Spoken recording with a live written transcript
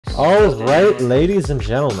Alright, ladies and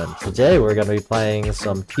gentlemen, today we're gonna be playing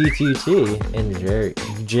some TTT in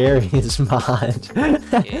Jerry's mod.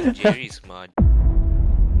 Yeah, Jerry's mod.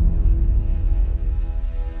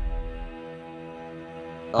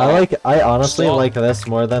 I honestly like this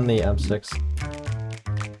more than the M6.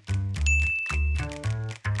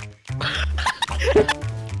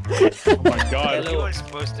 Oh my god. You are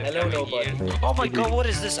supposed to come in here. Oh my god, what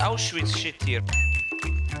is this Auschwitz shit here?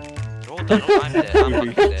 Hold on, I'm dead.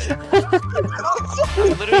 I'm dead.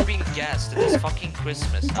 I'm literally being gassed. It's fucking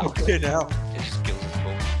Christmas. Okay, now. It just kills us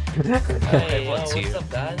both. Hey, what's here? What's up,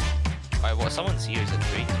 Dad? Alright, well, someone's here is a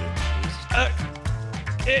traitor.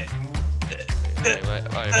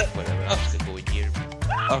 Alright, whatever. I'm just gonna go in here.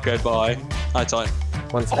 Okay, bye. Hi, time.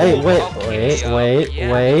 Hey, wait.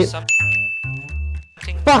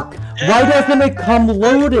 Fuck! Why doesn't it come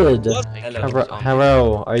loaded?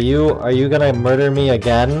 Hello, are you gonna murder me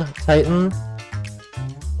again, Titan?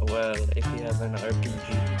 Well, if you have an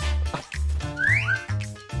RPG.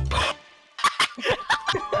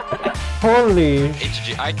 Holy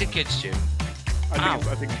I think it's Jim. I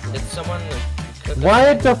think It's someone.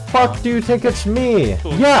 Why the fuck do you think it's me?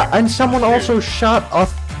 Yeah, and someone also shot a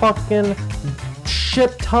fucking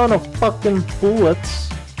shit ton of fucking bullets.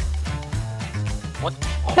 What?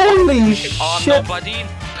 Holy Oh, shit! nobody.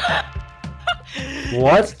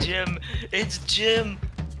 What? It's Jim. It's Jim.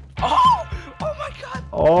 Oh! Oh my god.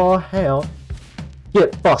 Oh hell!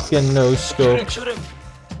 Get fucking no scope. Shoot him.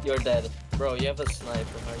 You're dead. Bro, you have a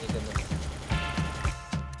sniper. How are you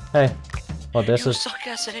gonna. Hey. Well, this You is. suck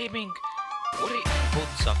ass at aiming. What are you?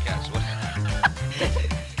 Both suck ass. What?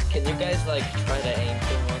 Can you guys, like, try to aim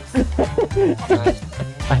for once? Nice.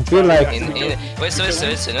 I feel like.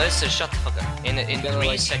 Listen, shut the fuck up. In gonna, 3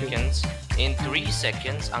 like, seconds, in 3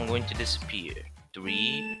 seconds, I'm going to disappear.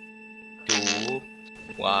 3, 2,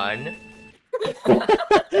 1.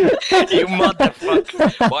 You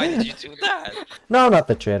motherfucker! Why did you do that? No, not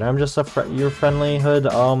the traitor. I'm just your friendly hood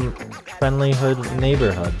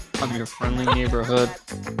neighborhood. I'm your friendly neighborhood.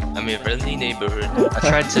 I'm your friendly neighborhood. I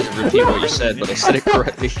tried to repeat what you said, but I said it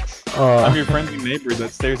correctly. I'm your friendly neighbor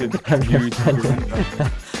that stares at you through your window.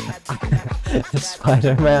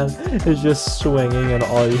 Spider-Man is just swinging and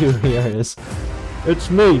all you hear is, "It's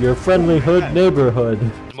me, your friendly hood neighborhood."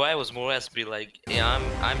 Why was more or less be like, yeah,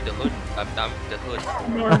 I'm the hood. I'm the hood.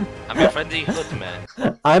 I'm your friendly hood man.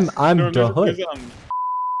 I'm the hood.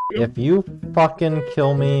 If you fucking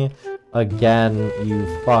kill me again, you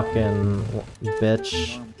fucking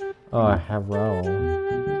bitch. Oh, hello.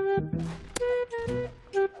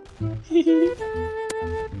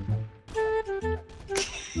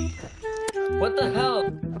 What the hell?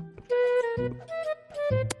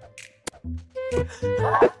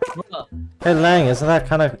 Hey Lang, isn't that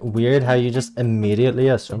kind of weird how you just immediately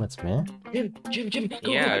assume it's me? Jim,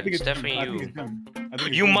 go. Yeah, it's definitely you.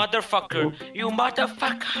 You motherfucker! You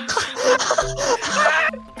motherfucker!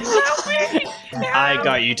 I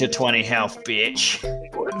got you to 20 health, bitch.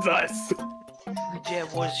 What's us? Yeah,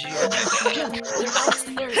 it was you.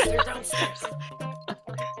 They're downstairs.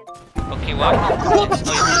 Okay, what?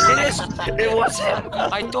 It was him!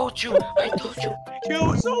 I told you!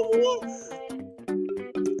 Kill someone!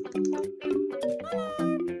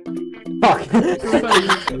 Fuck!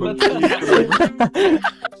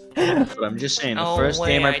 But I'm just saying, the No first way,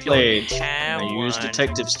 game I don't played, have I used one.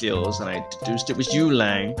 detective skills and I deduced it was you,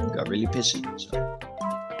 Lang. Got really pissy. So.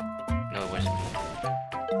 No, it wasn't me.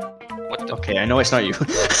 What the? Okay, I know it's not you.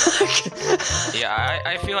 Yeah,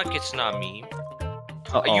 I feel like it's not me.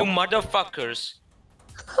 Uh-oh. You motherfuckers.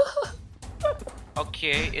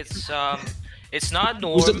 Okay, it's not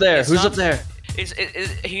Norm. Who's up there? It's Who's not, up there?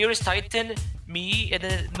 Here is Titan, me, and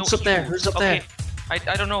then no. Who's up there? Who's up there? I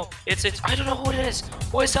don't know. It's I don't know who it is.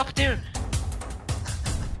 Who is up there?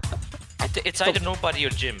 It's either nobody or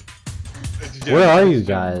Jim. Where are you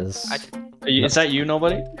guys? Is that you,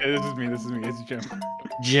 nobody? Yeah, this is me, it's Jim.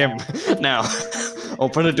 Jim. Now,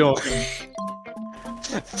 open the door.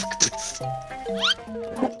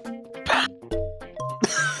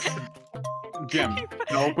 Jim,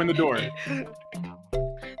 now open the door.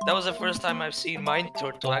 That was the first time I've seen Mind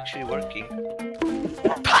Turtle actually working.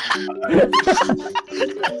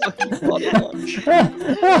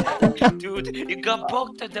 Dude, you got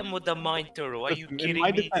both of them with the Mind Turtle. Are you In kidding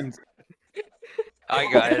my me? defense, Hi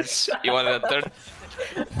guys, you want a third?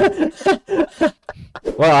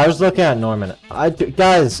 Well, I was looking at Norman.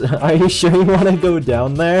 Guys, are you sure you want to go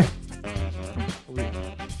down there?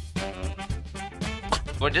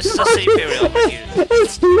 Well, this is a safe area over here.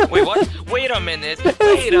 It's not, Wait, what? Wait a minute. it's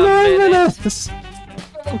Wait a not even minute. us.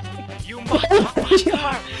 You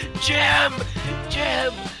motherfucker! Jim!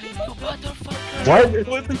 Jim! You motherfucker! What? It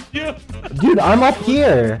wasn't you. Dude, I'm up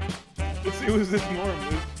here. It was this Norm.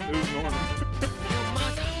 It was Norm.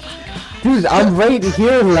 Dude, I'm right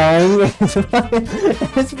here, Lang.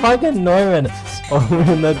 It's fucking Norman.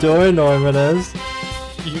 Open the door, Norman is.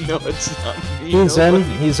 You know it's not me.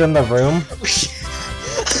 He's in the room.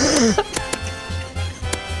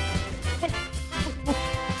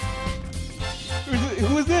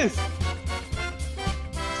 Who is this?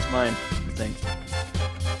 It's mine, I think.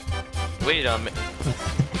 Wait a minute.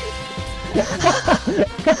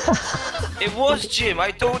 It was Jim,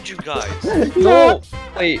 I told you guys. No!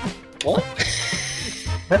 Wait, what?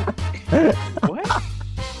 What?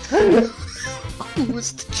 Who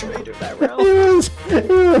was the traitor that round? It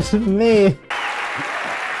was me.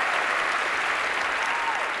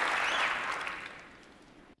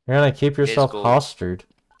 You're gonna keep yourself go. hosted.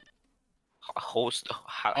 Houstered.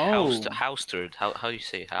 How you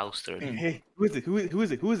say houstered? Hey, who is it? Who is it? Who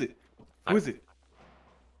is it? Who is it?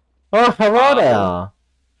 Oh, hello there.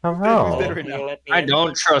 Hello. Who's dead right now? I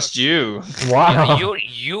don't trust you. Wow.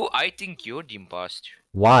 I think you're the imposter.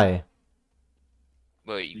 Why?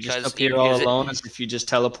 Well, You just up here all alone as if you just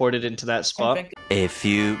teleported into that spot. A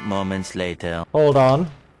few moments later. Hold on.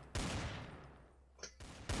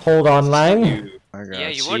 Hold on, Lang. Oh, God. Yeah,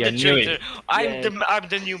 you See, were I the knew traitor. it. I'm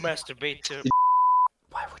the new masturbator.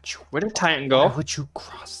 Why would you? Where did Titan Why go? would you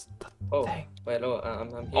cross the Oh, thing? wait, no, I'm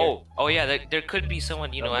here. Oh yeah. There could be someone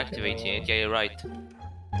activating it. Yeah, you're right.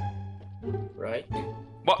 Right?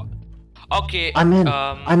 What? Okay. I'm in.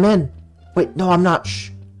 I'm in. Wait, no, I'm not. Shh.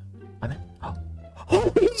 I'm in. Oh.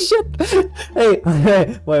 Holy shit! Hey,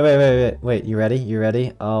 wait. You ready? You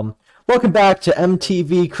ready? Welcome back to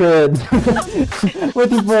MTV Crib.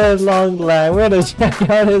 With you for a long line. We're gonna check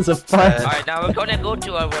out his apartment. Alright, now we're gonna go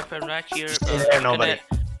to our weapon rack here. Nobody.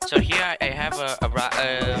 So here I have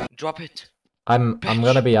a drop it. I'm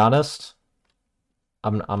gonna be honest.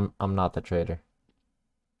 I'm not the traitor.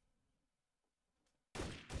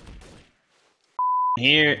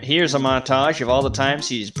 Here's a montage of all the times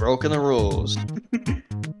he's broken the rules.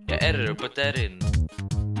 Yeah, editor, put that in.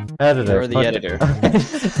 Editor. You're the editor.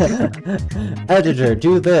 Editor,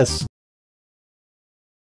 do this.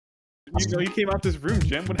 You know, you came out this room,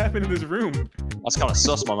 Jim. What happened in this room? That's kind of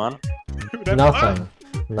sus, my man. Nothing.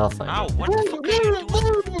 Nothing. Ow, what the fuck are you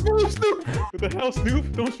doing? Snoop! What the hell,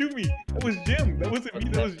 Snoop? Don't shoot me. That was Jim. That wasn't me.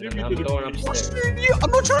 That was Jim. I'm going upstairs.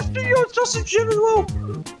 I'm not trusting you. I'm trusting Jim as well.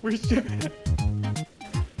 Where's Jim at?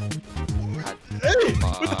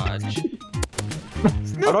 Fudge. I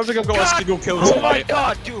don't think I've got a single kill Oh tonight. my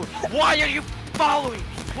god, dude! Why are you following me?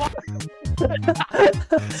 What?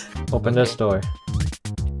 Open this door.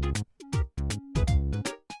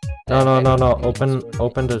 No. Open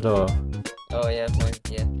the door. Oh yeah, fine,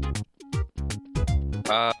 yeah.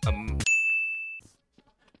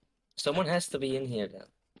 Someone has to be in here then.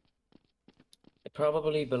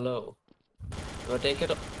 Probably below. Go take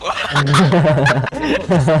it off.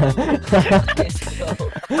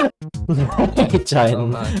 Hey,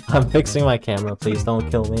 Titan. Oh, I'm fixing my camera. Please don't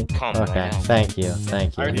kill me. Calm Okay, down. thank you.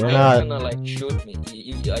 Thank you. You're You're not. gonna like shoot me.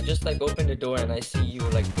 I just like open the door and I see you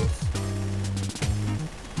like this.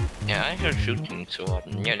 Yeah, I heard shooting, so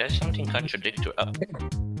yeah, there's something contradictory.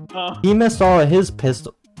 He missed all of his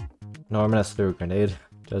pistol. Norman has threw a grenade.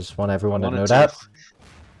 Just want everyone to know that.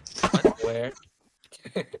 Where?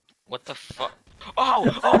 What the fuck? Oh!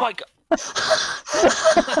 Oh my god!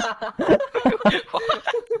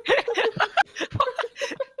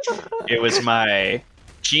 It was my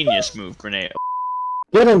genius move, grenade.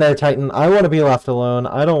 Get in there, Titan. I want to be left alone.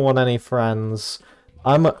 I don't want any friends.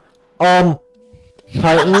 Titan.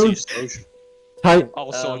 Titan.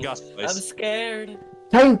 Also, I'm scared.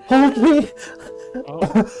 Titan, hold me. Oh.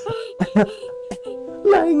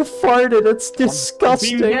 Lang farted. It's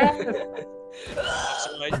disgusting. Alright.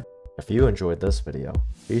 If you enjoyed this video,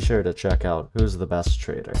 be sure to check out Who's the Best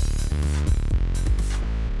Trader.